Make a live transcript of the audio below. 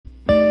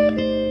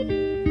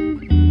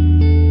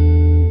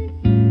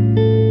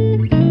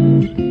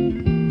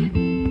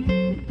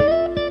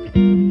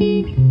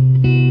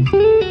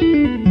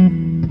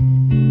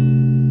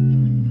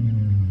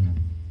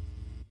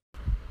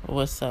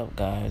What's up,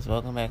 guys?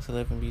 Welcome back to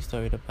Live and Be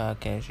Story, the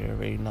podcast. You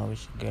already know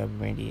it's your girl,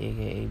 Brandy,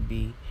 aka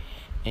B.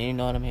 And you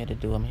know what I'm here to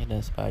do? I'm here to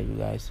inspire you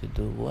guys to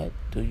do what?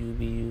 Do you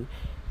be you?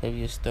 Live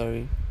your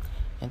story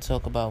and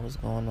talk about what's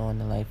going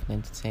on in life and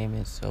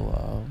entertainment.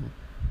 So,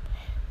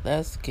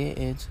 let's get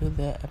into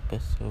the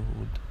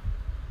episode.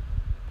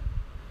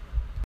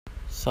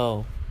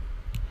 So,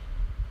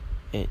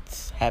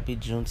 it's Happy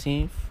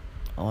Juneteenth.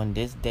 On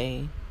this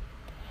day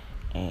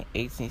in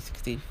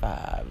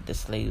 1865, the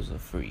slaves were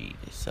freed.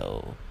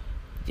 So,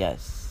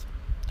 yes,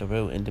 the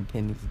real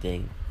Independence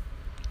Day.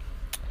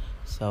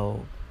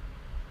 So,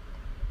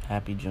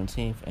 happy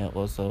Juneteenth. And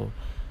also,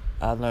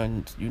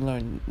 you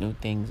learn new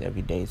things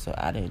every day. So,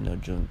 I didn't know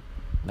June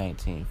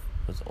 19th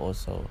was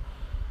also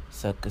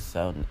Sickle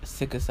Cell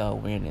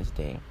Awareness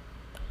Day.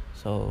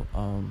 So,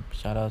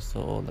 shout outs to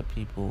all the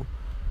people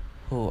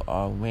who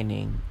are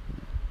winning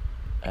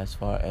as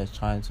far as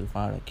trying to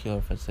find a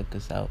cure for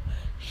sickle cell,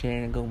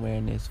 sharing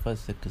awareness for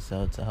sickle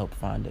cell to help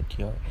find a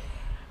cure.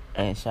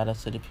 And shout out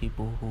to the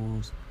people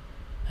who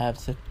have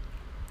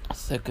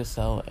sickle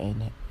cell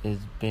and has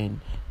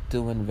been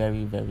doing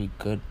very, very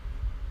good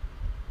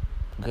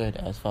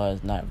as far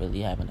as not really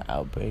having an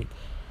outbreak.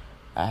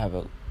 I have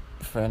a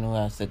friend who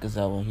has sickle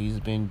cell and he's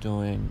been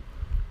doing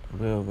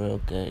real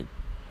good.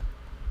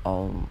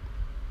 But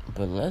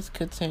let's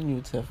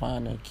continue to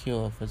find a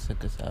cure for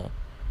sickle cell.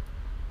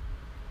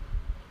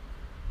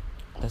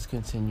 Let's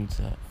continue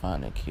to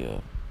find a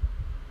cure.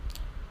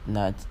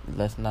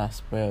 Let's not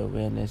spread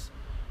awareness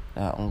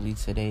not only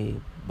today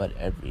but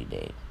every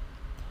day,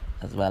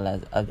 as well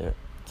as other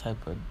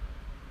type of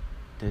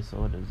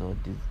disorders or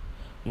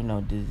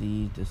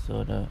disease,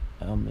 disorder,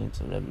 ailments,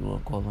 whatever you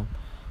want to call them.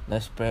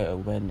 Let's spread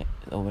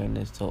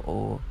awareness to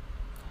all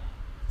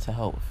to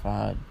help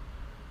find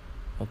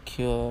a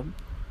cure,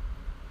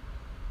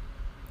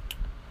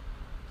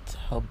 to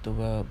help the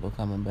world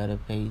become a better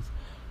place,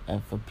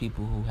 and for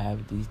people who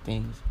have these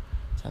things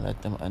to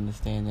let them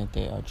understand that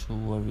they are true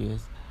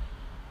warriors,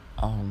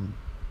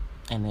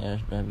 and they are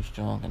very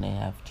strong and they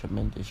have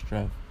tremendous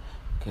strength,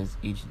 because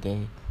each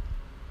day,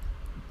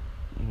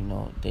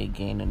 they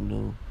gain a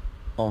new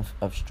oomph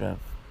of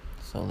strength.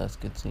 So let's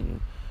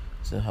continue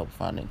to help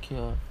find a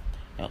cure.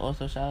 And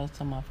also shout out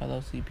to my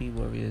fellow CP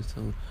warriors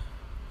too.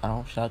 I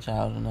don't shout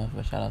y'all out enough,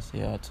 but shout out to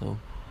y'all too.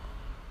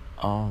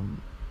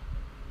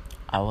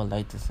 I would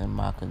like to send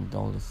my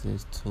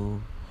condolences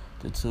to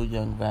the two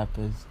young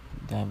rappers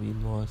that we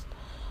lost.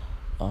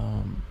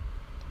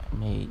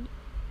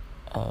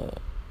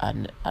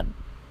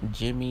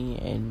 Jimmy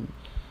and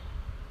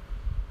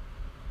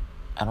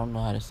I don't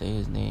know how to say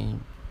his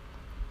name,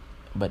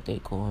 but they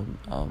call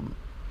him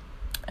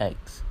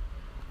X,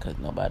 because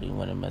nobody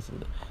want to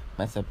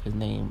mess up his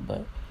name.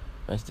 But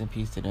rest in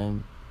peace to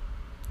them.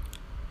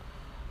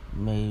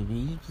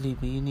 We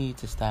need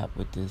to stop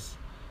with this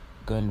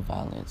gun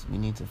violence. We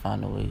need to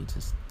find a way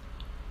to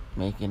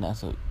make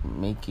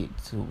it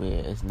to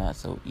where it's not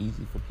so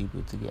easy for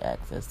people to get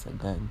access to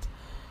guns.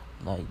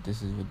 Like,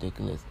 this is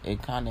ridiculous.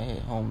 It kind of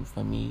hit home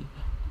for me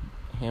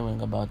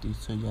hearing about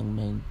these two young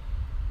men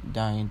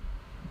dying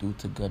due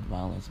to gun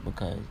violence,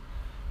 because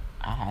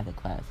I had a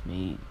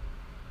classmate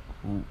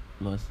who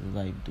lost his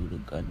life due to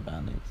gun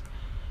violence,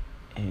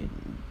 and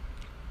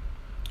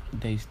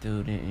they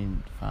still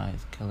didn't find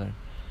his killer.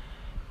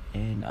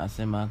 And I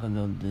send my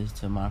condolences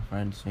to my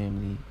friend's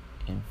family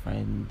and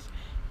friends,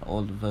 all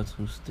of us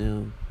who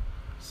still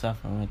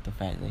suffering with the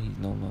fact that he's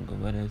no longer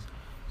with us.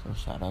 So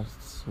shout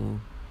outs to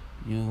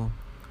you,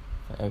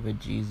 Forever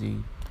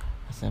Jeezy.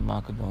 I send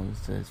my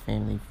condolences to his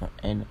family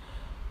and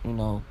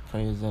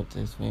prayers up to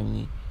his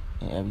family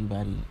and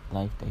everybody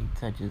life that he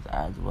touches,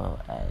 as well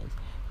as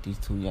these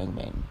two young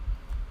men.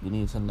 We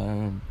need to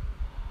learn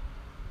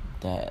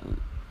that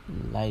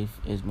life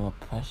is more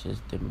precious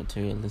than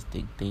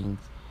materialistic things.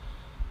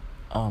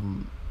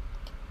 And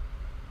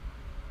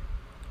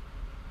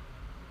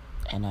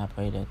I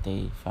pray that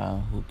they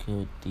found who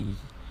killed these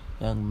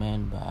young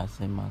men, but I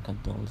send my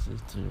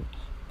condolences to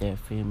their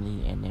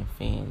family and their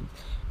fans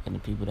and the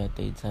people that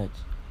they touch.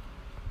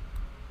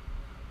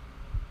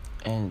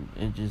 And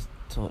it just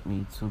taught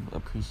me to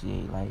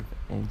appreciate life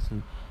and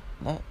to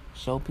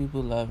show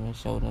people love and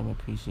show them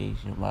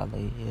appreciation while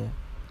they're here.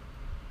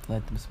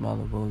 Let them smell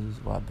the roses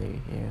while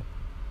they're here.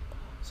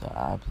 So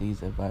I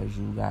please advise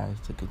you guys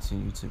to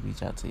continue to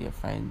reach out to your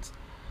friends,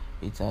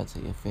 reach out to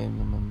your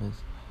family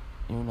members,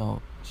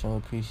 show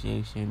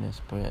appreciation and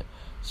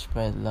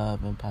spread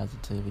love and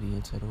positivity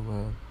into the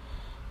world.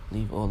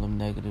 Leave all them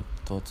negative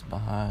thoughts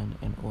behind,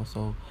 and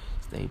also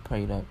stay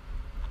prayed up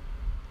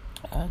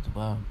as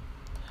well.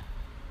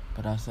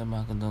 But I send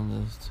my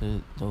condolences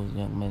to these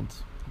young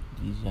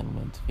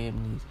men's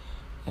families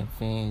and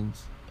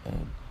fans,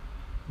 and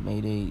may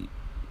the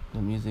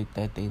music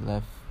that they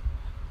left,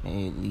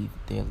 may it leave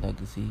their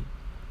legacy.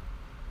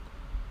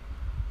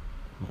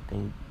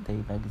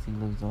 Their legacy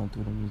lives on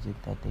through the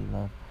music that they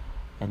love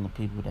and the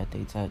people that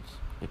they touch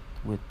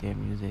with their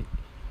music.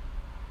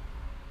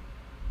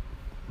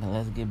 Now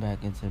let's get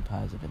back into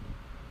positive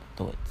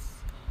thoughts.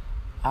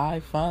 I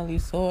finally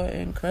saw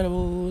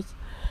Incredibles.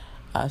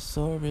 I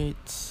saw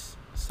it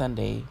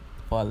Sunday,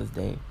 Father's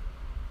Day.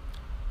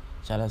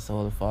 Shout out to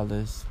all the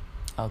fathers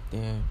out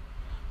there.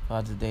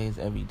 Father's Day is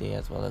every day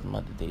as well as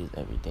Mother's Day is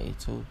every day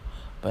too.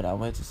 But I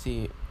went to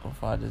see it on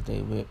Father's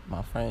Day with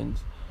my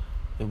friends.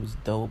 It was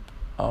dope.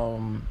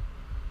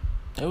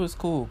 It was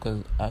cool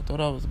because I thought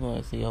I was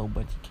going to see a whole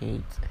bunch of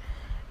kids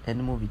in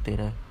the movie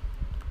theater.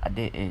 I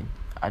didn't.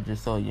 I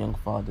just saw young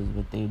fathers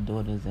with their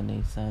daughters and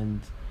their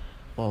sons,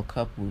 or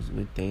couples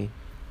with their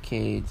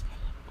kids,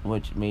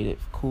 which made it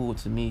cool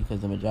to me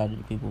because the majority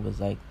of the people was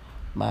like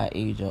my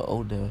age or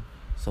older.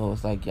 So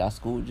it's like y'all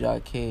schooled y'all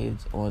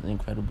kids on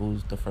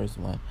Incredibles, the first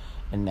one,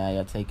 and now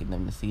y'all taking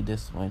them to see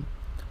this one,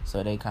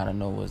 so they kind of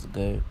know what's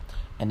good.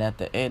 And at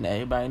the end,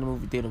 everybody in the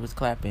movie theater was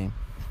clapping.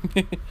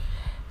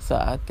 So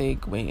I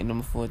think waiting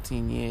them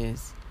 14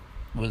 years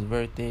was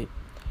worth it.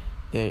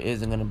 There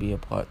isn't going to be a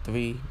part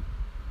 3.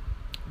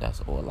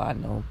 That's all I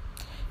know.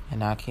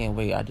 And I can't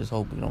wait. I just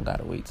hope we don't got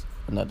to wait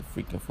another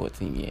freaking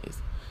 14 years.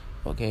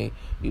 Okay?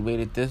 We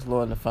waited this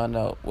long to find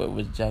out what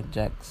was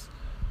Jack's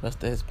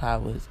rest of his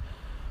powers.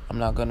 I'm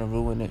not going to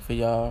ruin it for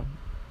y'all,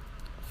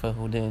 for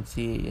who didn't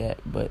see it yet.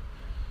 But,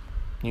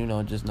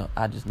 I just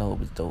know it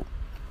was dope.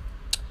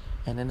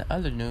 And in the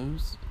other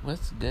news,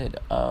 what's good?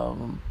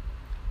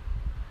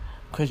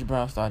 Chris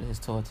Brown started his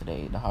tour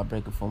today. The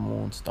Heartbreaker Full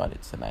Moon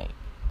started tonight.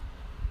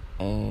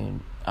 And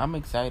I'm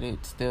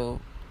excited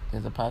still.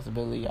 There's a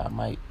possibility I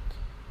might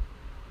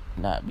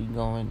not be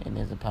going, and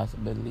there's a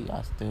possibility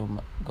I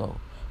still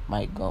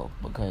might go.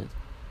 Because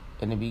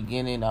in the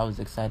beginning, I was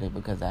excited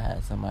because I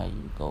had somebody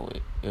to go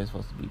with. It was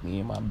supposed to be me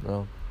and my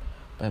bro.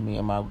 But me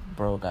and my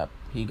bro got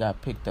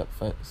picked up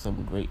for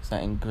something great.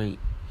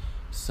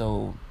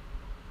 So,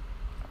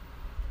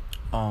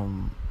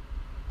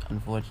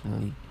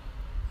 unfortunately,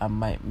 I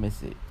might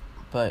miss it,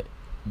 but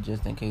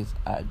just in case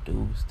I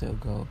do still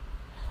go,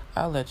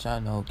 I'll let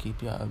y'all know,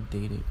 keep y'all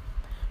updated.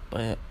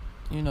 But,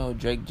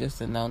 Drake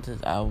just announced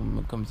his album.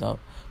 It comes out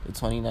the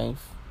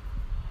 29th,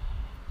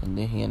 and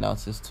then he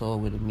announced his tour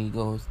with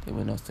Amigos. They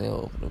went on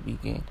sale over the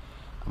weekend.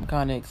 I'm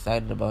kind of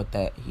excited about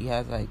that. He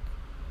has like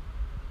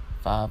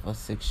 5 or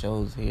 6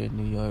 shows here in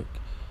New York,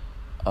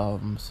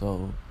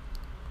 so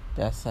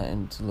that's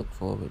something to look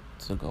forward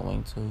to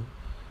going to.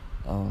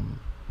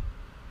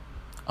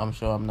 I'm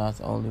sure I'm not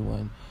the only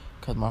one,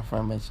 because my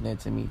friend mentioned it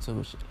to me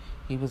too.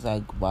 He was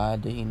like, why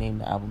did he name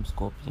the album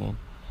Scorpion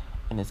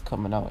and it's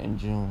coming out in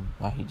June?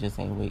 Why he just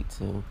ain't wait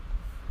till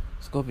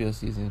Scorpio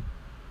season,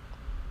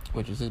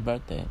 which is his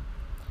birthday?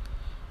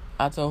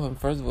 I told him,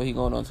 first of all, he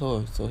going on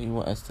tour, so he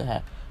want us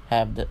to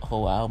have the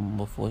whole album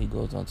before he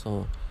goes on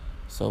tour,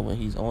 so when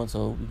he's on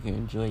tour we can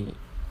enjoy it.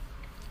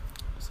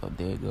 So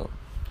there you go.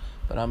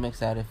 But I'm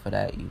excited for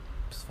that.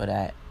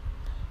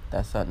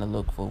 That's something to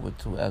look forward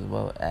to, as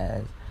well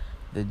as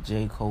the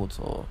J. Cole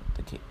tour,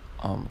 the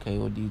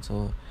KOD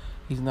tour.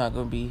 He's not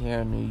going to be here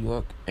in New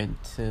York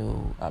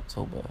until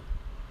October.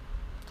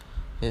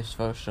 His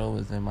first show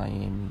is in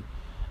Miami,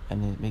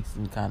 and it makes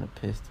me kind of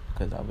pissed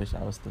because I wish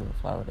I was still in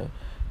Florida,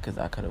 because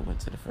I could have went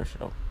to the first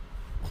show.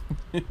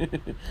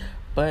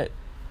 But,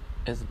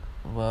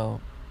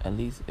 at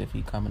least if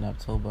he come in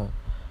October,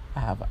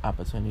 I have an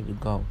opportunity to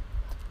go.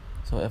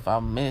 So if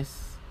I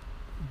miss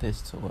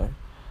this tour,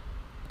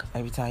 because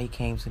every time he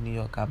came to New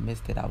York, I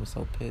missed it. I was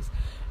so pissed.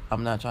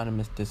 I'm not trying to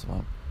miss this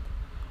one.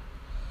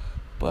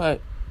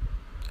 But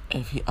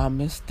if I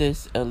miss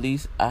this, at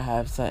least I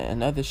have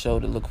another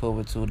show to look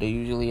forward to. They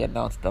usually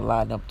announce the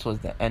lineup towards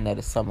the end of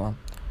the summer.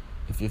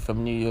 If you're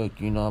from New York,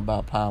 you know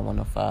about Power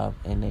 105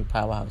 and their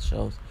Powerhouse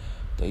shows.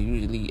 They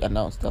usually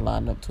announce the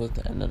lineup towards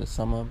the end of the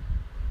summer.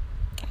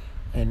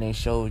 And they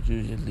shows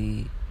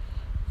usually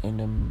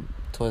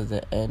towards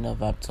the end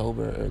of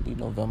October, early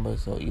November.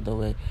 So either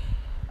way,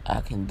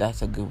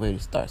 that's a good way to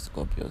start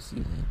Scorpio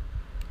season.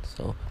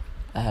 So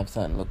I have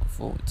something to look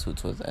forward to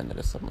towards the end of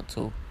the summer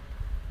too.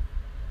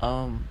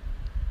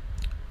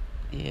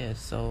 Yeah,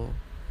 so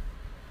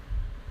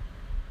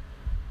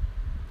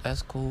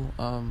that's cool.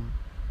 What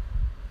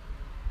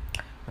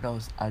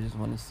else? I just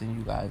want to send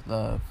you guys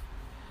love,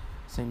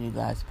 send you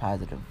guys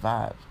positive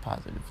vibes,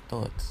 positive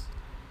thoughts.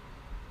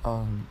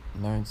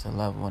 Learn to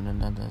love one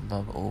another.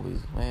 Love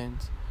always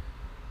wins.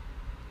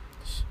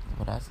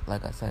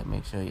 Like I said,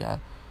 make sure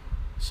y'all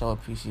show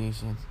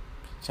appreciation.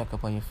 Check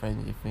up on your friends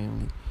and your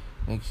family.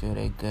 Make sure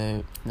they're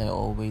good. They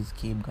always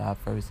keep God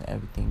first in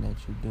everything that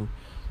you do.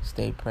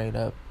 Stay prayed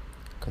up,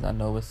 because I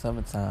know it's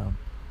summertime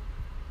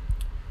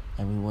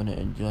and we want to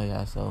enjoy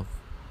ourselves.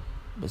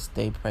 But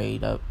stay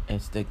prayed up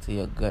and stick to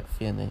your gut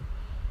feeling.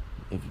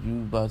 If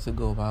you about to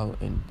go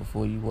out and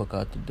before you walk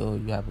out the door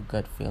you have a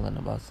gut feeling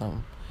about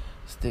something,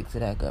 stick to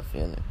that gut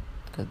feeling,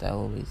 because that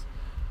always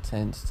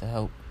tends to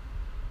help.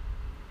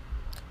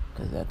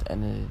 Because at the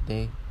end of the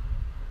day,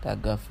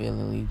 that gut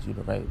feeling leads you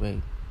the right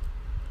way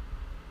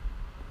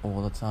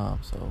all the time.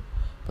 So,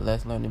 but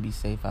let's learn to be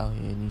safe out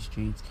here in these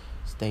streets.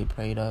 Stay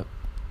prayed up,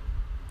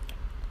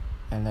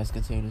 and let's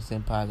continue to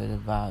send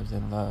positive vibes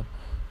and love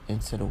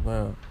into the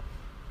world.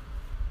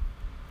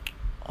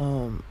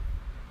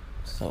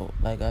 So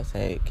like I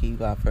said, keep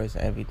God first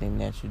in everything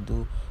that you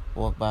do.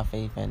 Walk by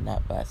faith and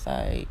not by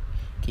sight.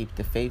 Keep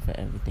the faith in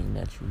everything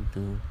that you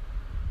do.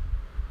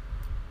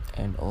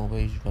 And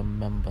always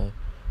remember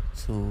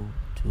to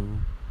do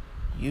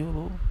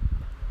you,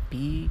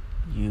 be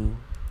you,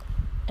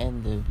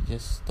 and live your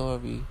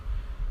story.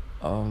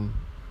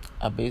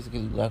 I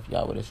basically left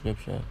y'all with a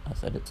scripture. I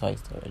said it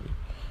twice already.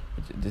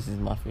 This is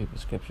my favorite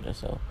scripture.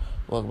 So,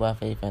 walk by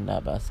faith and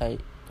not by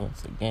sight.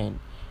 Once again,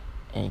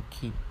 and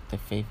keep the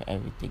faith in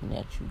everything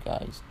that you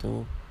guys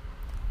do.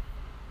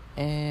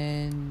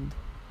 And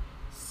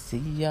see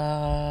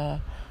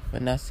y'all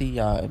when I see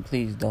y'all. And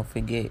please don't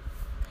forget,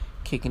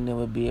 Kicking It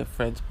With Being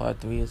Friends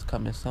Part 3 is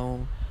coming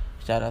soon.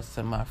 Shout out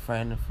to my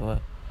friend for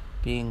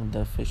being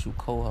the official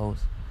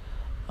co-host.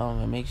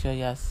 And make sure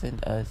y'all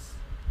send us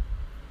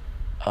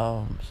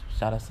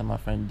shout out to my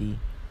friend D.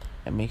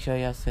 And make sure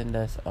y'all send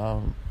us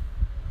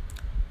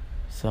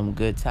some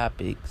good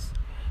topics.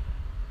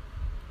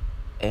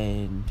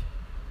 And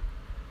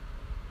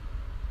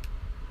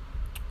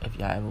if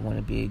y'all ever want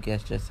to be a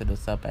guest, just hit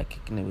us up at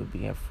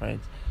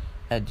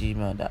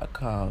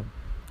kickingitwithbeingfriends@gmail.com.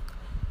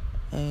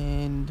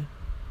 And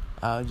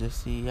I'll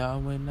just see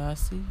y'all when I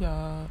see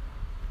y'all.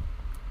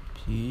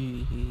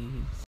 Peace.